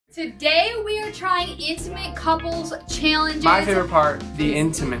Today we are trying intimate couples challenges. My favorite part, the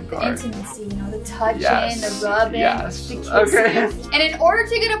intimate part. The intimacy, you know, the touching, yes. the rubbing, yes. the kissing. Okay. And in order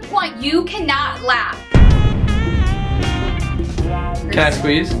to get a point, you cannot laugh. Can I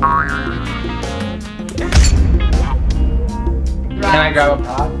squeeze? Can I grab a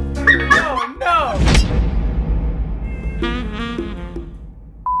pop? No.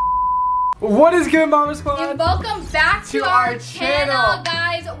 What is good, Mama Squad? And welcome back to our channel,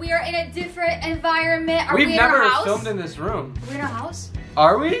 guys. We are in a different environment. Are we in our house? We've never filmed in this room. Are we in our house?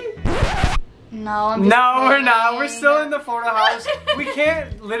 Are we? No, No, we're not. We're still in the Florida house. We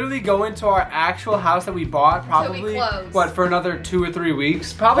can't literally go into our actual house that we bought probably, what, for another 2 or 3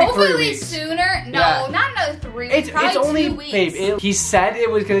 weeks? Probably hopefully 3 weeks. Sooner. No, Yeah. not another 3 weeks. It's only, 2 weeks. babe, he said it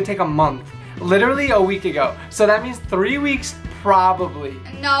was gonna take a month. Literally a week ago. So that means 3 weeks probably.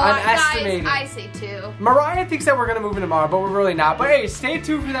 No, I'm guys, estimating. I say 2. Mariah thinks that we're gonna move in tomorrow, but we're really not. But hey, stay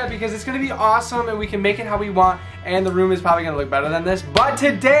tuned for that because it's gonna be awesome and we can make it how we want. And the room is probably gonna look better than this. But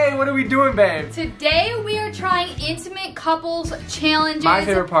today, what are we doing, babe? Today we are trying intimate couples challenges. My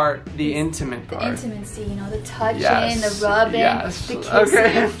favorite part, the intimate part. The intimacy, you know, the touching, yes. the rubbing, yes. the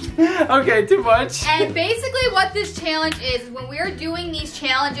kissing. Okay. Okay, too much. And basically what this challenge is, when we're doing these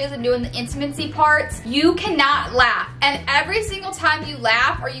challenges and doing the intimacy parts, you cannot laugh. And every single time you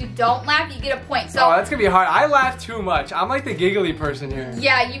laugh or you don't laugh, you get a point. So, oh, that's gonna be hard. I laugh too much. I'm like the giggly person here.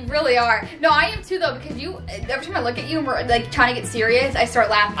 Yeah, you really are. No, I am too though, because you, every time I look at you and we're like trying to get serious, I start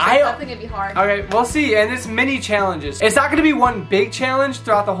laughing. So it's definitely gonna be hard. Okay, we'll see. And it's mini challenges. It's not gonna be one big challenge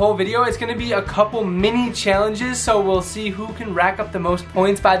throughout the whole video. It's gonna be a couple mini challenges. So we'll see who can rack up the most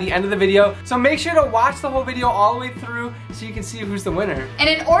points by the end of the video. So make sure to watch the whole video all the way through so you can see who's the winner. And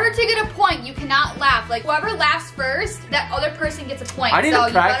in order to get a point, you cannot laugh. Like whoever laughs first, that other person gets a point. I need so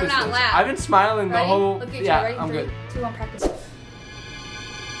to practice you better not this. laugh. I've been smiling the Ready? whole. Look at yeah, you. Ready? I'm 3, good. 2, 1, practice.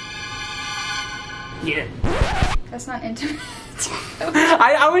 Yeah. That's not intimate.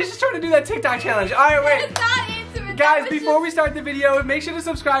 I was just trying to do that TikTok challenge. All right, wait. It's not intimate. Guys, before we start the video, make sure to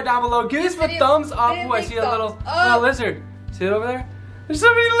subscribe down below. Give us a thumbs up. Oh, I see a little lizard. See it over there? There's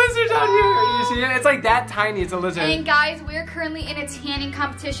so many lizards out here. You see it? It's like that tiny. It's a lizard. And guys, we're currently in a tanning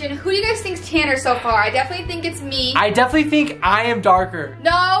competition. Who do you guys think's tanner so far? I definitely think it's me. I definitely think I am darker.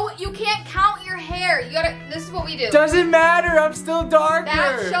 No, you can't count your hair. You gotta. This is what we do. Doesn't matter. I'm still darker.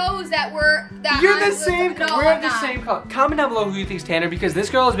 That shows that we're. You're the same. No, we're the same color. Comment down below who you think's tanner because this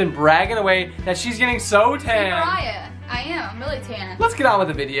girl has been bragging away that she's getting so tan. Mariah. I am. I'm really tan. Let's get on with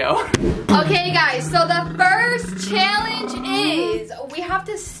the video. Okay, guys. So the first challenge is we have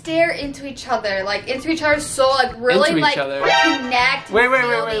to stare into each other, like into each other's soul, like really like connect. Wait.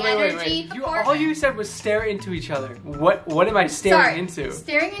 All you said was stare into each other. What am I staring into?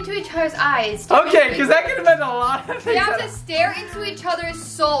 Staring into each other's eyes. Okay, because that could have meant a lot of things. We have to stare into each other's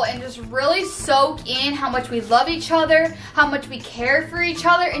soul and just really soak in how much we love each other, how much we care for each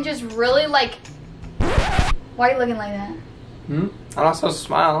other, and just really like. Why are you looking like that? I'm not supposed to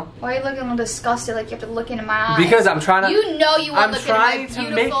smile. Why are you looking all disgusted like you have to look into my eyes? Because I'm trying to... You know you want to look into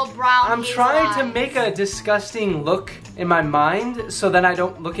my beautiful brown I'm trying to make a disgusting look in my mind so then I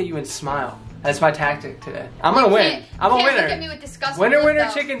don't look at you and smile. That's my tactic today. I'm gonna win. I'm a winner. Look at me with disgusting winner,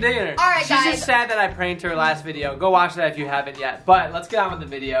 chicken dinner. All right, guys. She's just sad that I pranked her last video. Go watch that if you haven't yet. But let's get on with the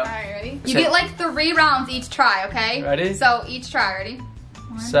video. All right, ready? You get like 3 rounds each try, okay? Ready? So each try, ready?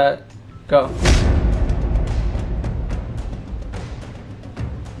 1, set, go.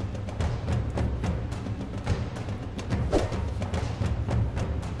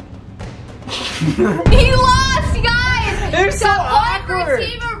 He lost, guys! It's so awkward!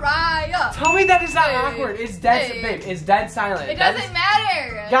 Team Mariah. Tell me that is not awkward. It's dead, babe. It's dead silent. It doesn't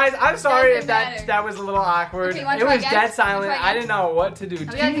matter. Guys, I'm sorry if that was a little awkward. Okay, it was dead silent. I didn't know what to do.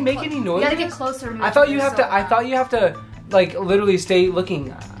 Can you make any noise? You gotta get closer. I thought you have to. Like literally stay looking.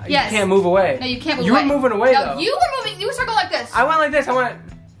 Yes. You can't move away. No, you can't move away. You were moving away though. You were moving. You were going like this. I went like this.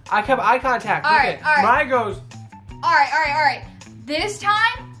 I kept eye contact. All right. Mariah goes. All right. This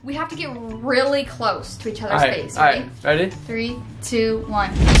time we have to get really close to each other's face. All right. Ready? 3, 2,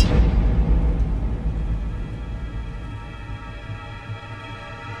 1.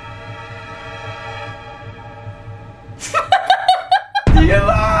 You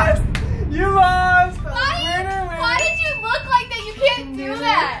lost. You lost. Why did you look like that? You can't do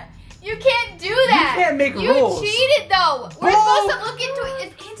that. You can't do that. You can't make rules. You cheated though. We're supposed to look into it.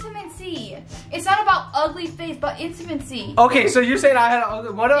 It's intimacy. It's not about ugly face, but intimacy. Okay, so you're saying I had I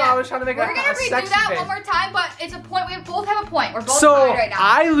was trying to make We're gonna redo that one more time, but it's a point. We both have a point. We're both tied right now. So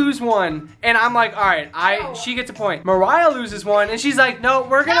I lose one, and I'm like, all right, she gets a point. Mariah loses one, and she's like, no,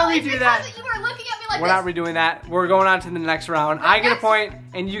 we're gonna redo that. You were looking at me like We're not redoing that. We're going on to the next round. I get a point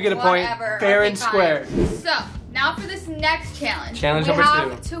and you get a point. Whatever. Fair Okay, and square. So, now for this next challenge. Challenge we number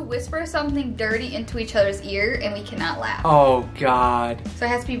have 2. to whisper something dirty into each other's ear and we cannot laugh. Oh God. So it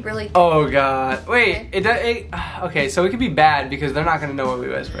has to be really Oh God. Wait, okay, so it could be bad because they're not gonna know what we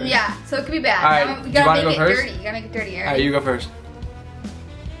whisper. Yeah, so it could be bad. Alright, Now, we do you gotta wanna make go it first? dirty. You gotta make it dirty, Alright, you go first.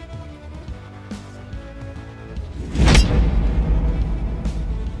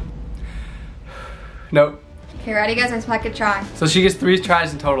 Nope. Okay, ready guys? I just want to try. So she gets 3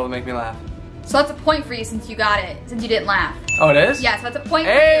 tries in total to make me laugh. So that's a point for you since you got it, since you didn't laugh. Oh, it is? Yeah, so that's a point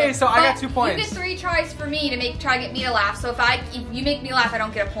for you. Hey, so I got But 2 points. You get 3 tries for me to try to get me to laugh. So if you make me laugh, I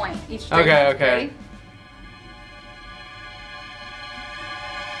don't get a point. Each three Okay, times. okay. Ready?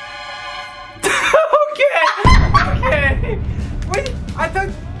 Okay. Wait, I thought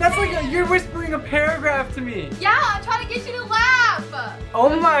that's like you're whispering a paragraph to me. Yeah, I'm trying to get you to laugh. Oh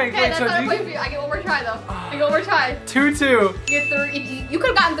my Okay, god. that's So not a point for you. I get one more try though. I get one more try. 2-2. You get 3. You could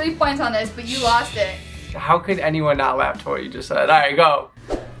have gotten 3 points on this, but you lost it. How could anyone not laugh to what you just said? Alright, go.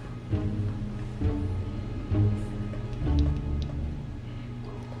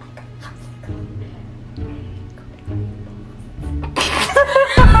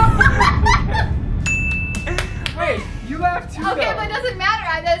 Wait, you laughed too. Okay, though. but it doesn't matter.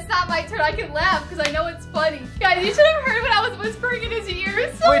 It's not my turn. I can laugh because I know it's funny. Guys, you should have heard what I was whispering in his ear.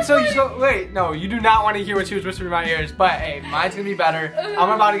 It's so Wait, funny. wait, no, you do not want to hear what she was whispering in my ears, but hey, mine's gonna be better. I'm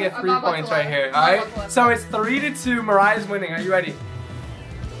about to get 3 points right here, alright? So it's 3-2, Mariah's winning. Are you ready?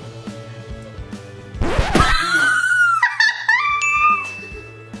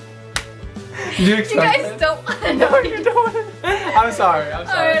 You guys don't want to know. No, you don't. I'm sorry.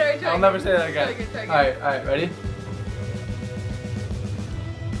 Alright, I'll never say that again. Try again. Alright, ready?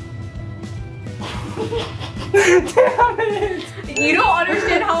 Damn it! You don't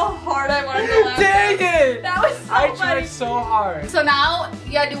understand how hard I wanted to laugh. Dang it! That was so I funny. tried so hard. So now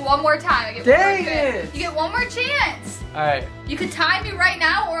you gotta do one more time. I get Dang one more it! You get one more chance. Alright. You could tie me right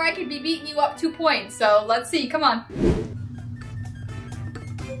now, or I could be beating you up 2 points. So let's see. Come on.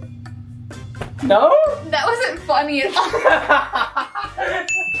 No? That wasn't funny at all.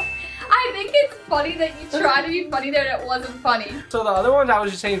 I think it's funny that you tried to be funny there and it wasn't funny. So the other ones I was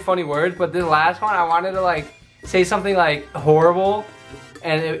just saying funny words, but this last one I wanted to like say something like horrible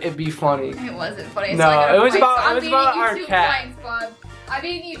and it'd be funny. It wasn't funny. No, so I got a it was point. about- So I'm it was about beating our you 2 cat. points, bud. I'm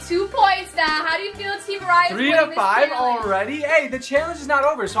beating you 2 points now. How do you feel, Team Mariah? 3 to 5 already? Hey, the challenge is not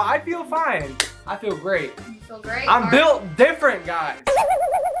over, so I feel fine. I feel great. You feel great? I'm Alright. built different, guys.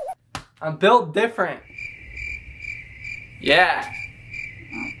 I'm built different. Yeah.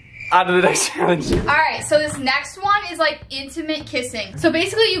 On to the next challenge. Alright, so this next one is like intimate kissing. So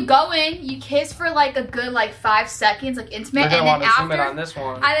basically you go in, you kiss for like a good like 5 seconds, like intimate, They're and gonna then want to zoom in after, on this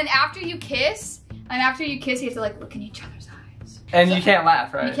one. and then after you kiss, you have to like look in each other's eyes. And you can't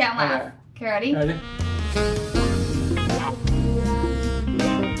laugh, right? You can't laugh. Okay, ready? Ready?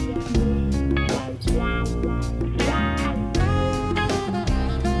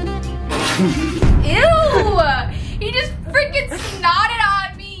 Ew! He just freaking snotted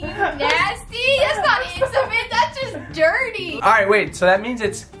on me, you nasty! That's not intimate, that's just dirty! Alright, wait, so that means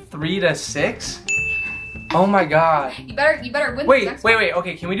it's 3 to 6? Oh my god. You better win Wait, this next one. wait,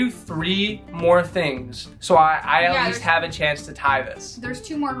 okay, can we do 3 more things? So I at Yeah, least have a chance to tie this. There's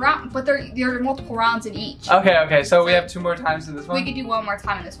 2 more rounds, but there are multiple rounds in each. Okay, so we have 2 more times in this one? We could do one more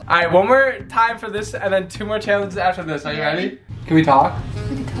time in this one. Alright, one more time for this and then 2 more challenges after this. Are you ready? Can we talk?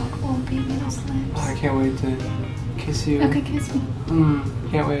 We can talk. Oh, baby, those lips. Oh, I can't wait to kiss you. Okay, kiss me.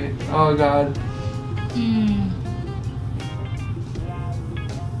 Can't wait. Oh god.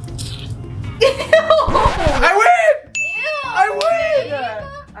 I win!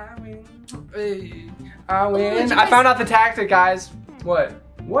 I win. I found out the tactic, guys. What?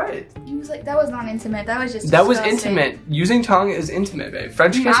 He was like, that was not intimate. That was just That was disgusting. intimate. Using tongue is intimate, babe.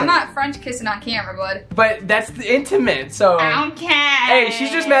 French kissing. I'm not French kissing on camera, bud. But that's the intimate, so. Okay. Hey, she's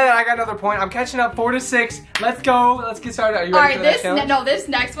just mad that I got another point. I'm catching up 4 to 6. Let's go. Let's get started. Are you ready for that challenge? This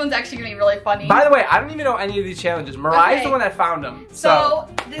next one's actually gonna be really funny. By the way, I don't even know any of these challenges. Mariah's Okay. the one that found them. So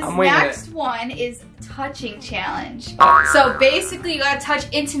this I'm winging next one is touching challenge. So basically, you gotta touch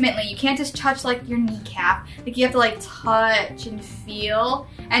intimately. You can't just touch like your kneecap. Like you have to like touch and feel.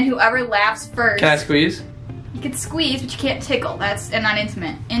 And whoever laughs first. Can I squeeze? You can squeeze, but you can't tickle. That's not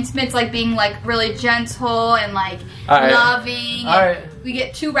intimate. Intimate's like being like really gentle and like loving. Alright. We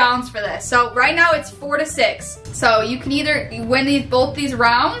get 2 rounds for this. So right now it's 4 to 6. So you can either win both these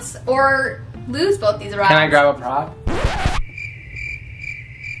rounds or lose both these rounds. Can I grab a prop?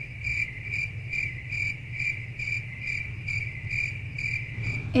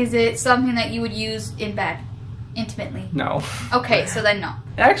 Is it something that you would use in bed? Intimately? No. Okay, so then no.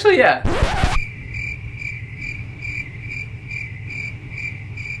 Actually, yeah.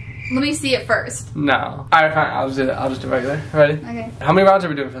 Let me see it first. No. Alright, fine. I'll just do it. I'll just do it regular. Ready? Okay. How many rounds are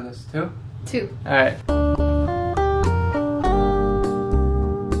we doing for this? 2? 2. Alright. Why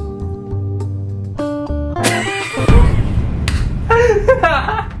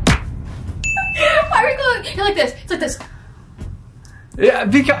are we going? You're like this. It's like this. Yeah,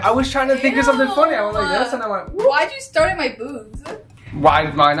 because I was trying to think of something funny. I went like this and I went, whoop. Why'd you start at my boobs?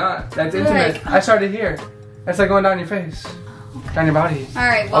 Why not? That's intimate. Like, I started here. That's like going down your face. Down your body.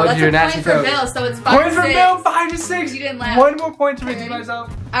 Alright, well, that's a point for Bill, so it's 5 Point to 6. for Bill, 5 to 6. You didn't laugh. 1 more point to redeem myself.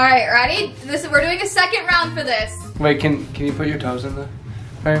 Alright, ready? We're doing a second round for this. Wait, can you put your toes in the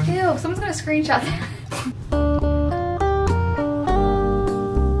frame? Ew, someone's gonna screenshot that.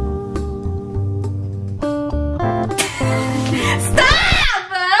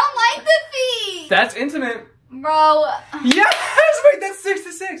 Stop! I don't like the feet! That's intimate. Bro. Yes! Wait, that's 6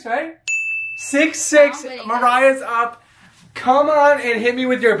 to 6, right? 6-6. Mariah's up. Come on and hit me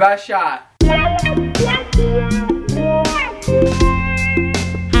with your best shot. You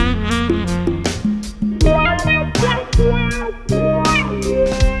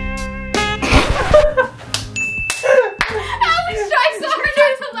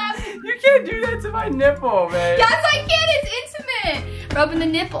can't do that to my nipple, man. Yes, I can. It's intimate. Rubbing the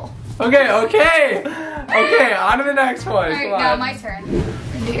nipple. Okay. Okay, on to the next one. Alright, now my turn.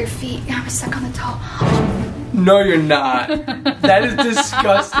 Into your feet. I'm stuck on the toe. No, you're not. That is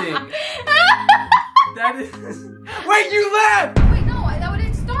disgusting. That is. Wait, you laughed. Wait, no, I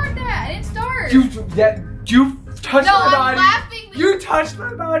didn't start that. I didn't start. You touched my body. I'm laughing. You touched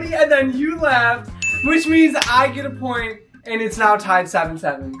my body and then you laughed, which means I get a point, and it's now tied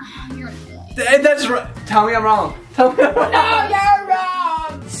 7-7. You're That's right. Tell me I'm wrong. Tell me I'm wrong. No, you're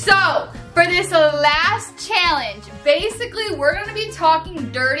wrong. So, for this last challenge, basically we're gonna be talking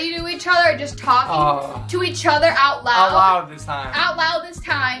dirty to each other, just talking to each other out loud. Out loud this time. Out loud this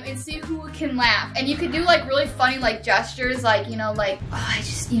time, and see who can laugh. And you can do like really funny like gestures, like, you know, like, oh,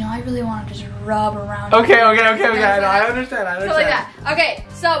 I really want to just rub around. Okay. I understand. So like that. Okay,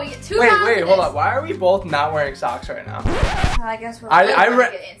 so we get 2 rounds. Wait, hold up. Why are we both not wearing socks right now? I guess we're both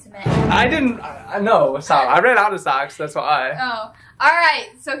gonna get intimate. I didn't. No, stop. I ran out of socks. That's why. Oh. Alright,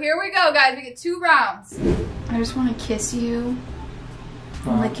 so here we go, guys. We get 2 rounds. I just want to kiss you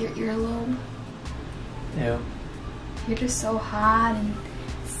and lick your earlobe. Ew. You're just so hot and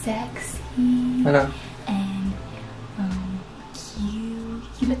sexy. I know. And cute.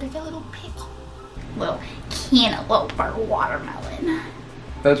 You look like a little pickle. Little cantaloupe or watermelon.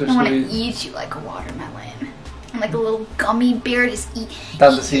 Those are I want to sweet. eat you like a watermelon. I'm like a little gummy bear. Just eat.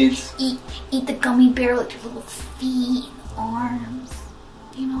 That's the seeds. Eat the gummy bear with your little feet and arms.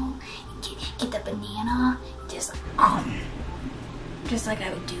 You know, get the banana. Just like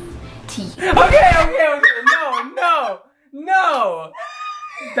I would do to you. Okay. No.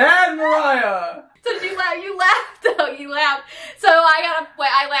 Bad Mariah. So did you laugh? You laughed though. You laughed. So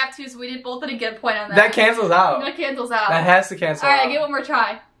I laughed too. So we both didn't get a point on that. That cancels out. That cancels out. That has to cancel out. All right, give it one more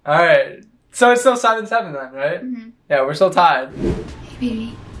try. All right. So it's still 7-7 then, right? Mm-hmm. Yeah, we're still tied. Hey,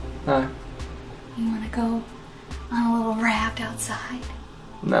 baby. Huh? You want to go on a little raft outside?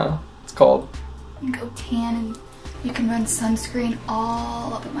 No, it's cold. And go tan, and you can run sunscreen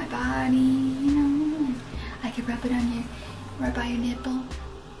all up at my body, you know? And I can rub it on right by your nipple.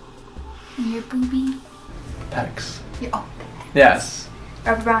 And your boobie. Pecs. Yes. Yes.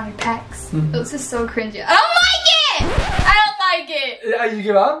 Rub around your pecs. Mm-hmm. This is so cringy. I don't like it! I don't like it! You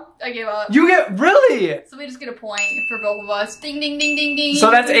give up? I give up. You get, really? So we just get a point for both of us. Ding, ding, ding, ding, ding. So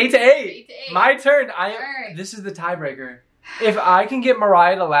that's 8 to 8. 8 to 8. My turn. Right. This is the tiebreaker. If I can get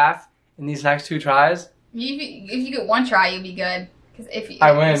Mariah to laugh in these next 2 tries. If you get 1 try, you'll be good. Because if you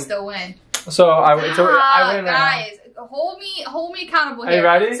still win. So I win right guys, hold me accountable here. Are you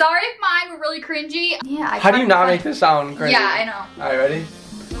ready? Sorry if mine were really cringy. Yeah. How do you not make this sound cringy? Yeah, I know. Alright, ready?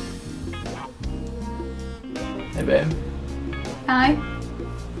 Hey, babe. Hi.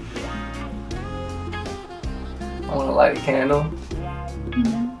 I want to light a candle.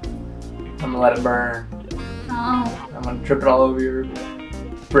 Mm-hmm. I'm going to let it burn. Oh. I'm going to drip it all over your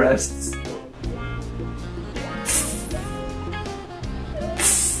breasts.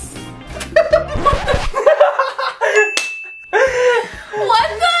 What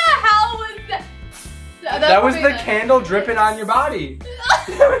the hell was that? That was the candle dripping on your body.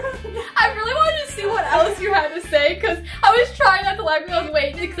 I really wanted to see what else you had to say because I was trying not to laugh because I was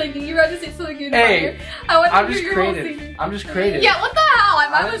waiting because I knew you were going to say something good. Hey, I'm just creative. Yeah, what the hell? I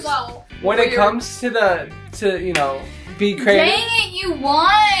might as well. When it comes to you know, be creative. Dang it, you won.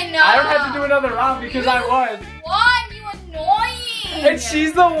 I don't have to do another round because I won. You annoying. And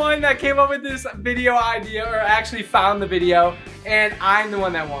she's the one that came up with this video idea, or actually found the video, and I'm the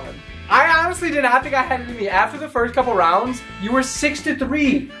one that won. I honestly did not think I had it in me. After the first couple rounds, you were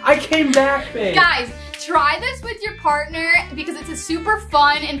 6-3. I came back, babe. Guys, try this with your partner because it's a super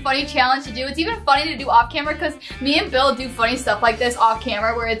fun and funny challenge to do. It's even funny to do off camera because me and Bill do funny stuff like this off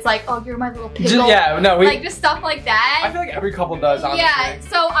camera where it's like, oh, you're my little pickle. Yeah, no, like just stuff like that. I feel like every couple does, honestly. Yeah,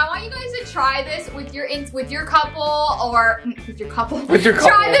 so I want you guys to try this with your couple or with your couple. With your couple.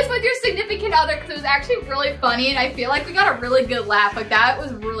 Try this with your significant other because it was actually really funny and I feel like we got a really good laugh. Like that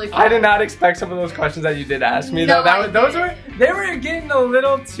was really fun. I did not expect some of those questions that you did ask me No, though. They were getting a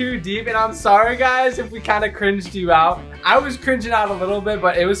little too deep, and I'm sorry guys if we kind of cringed you out. I was cringing out a little bit,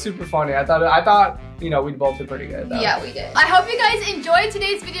 but it was super funny. I thought, you know, we both did pretty good though. Yeah, we did. I hope you guys enjoyed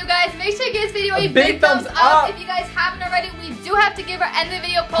today's video, guys. Make sure you give this video a big thumbs up. If you guys haven't already, we do have to give our end of the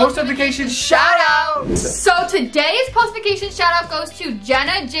video post notification shout out. So today's post notification shout out goes to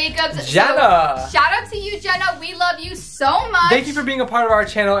Jenna Jacobs. Jenna. So, shout out to you, Jenna. We love you so much. Thank you for being a part of our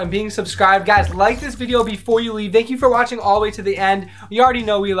channel and being subscribed. Guys, like this video before you leave. Thank you for watching all the way to the end. You already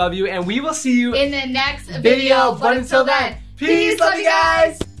know we love you, and we will see you in the next video. But until then, peace. Love you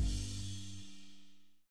guys.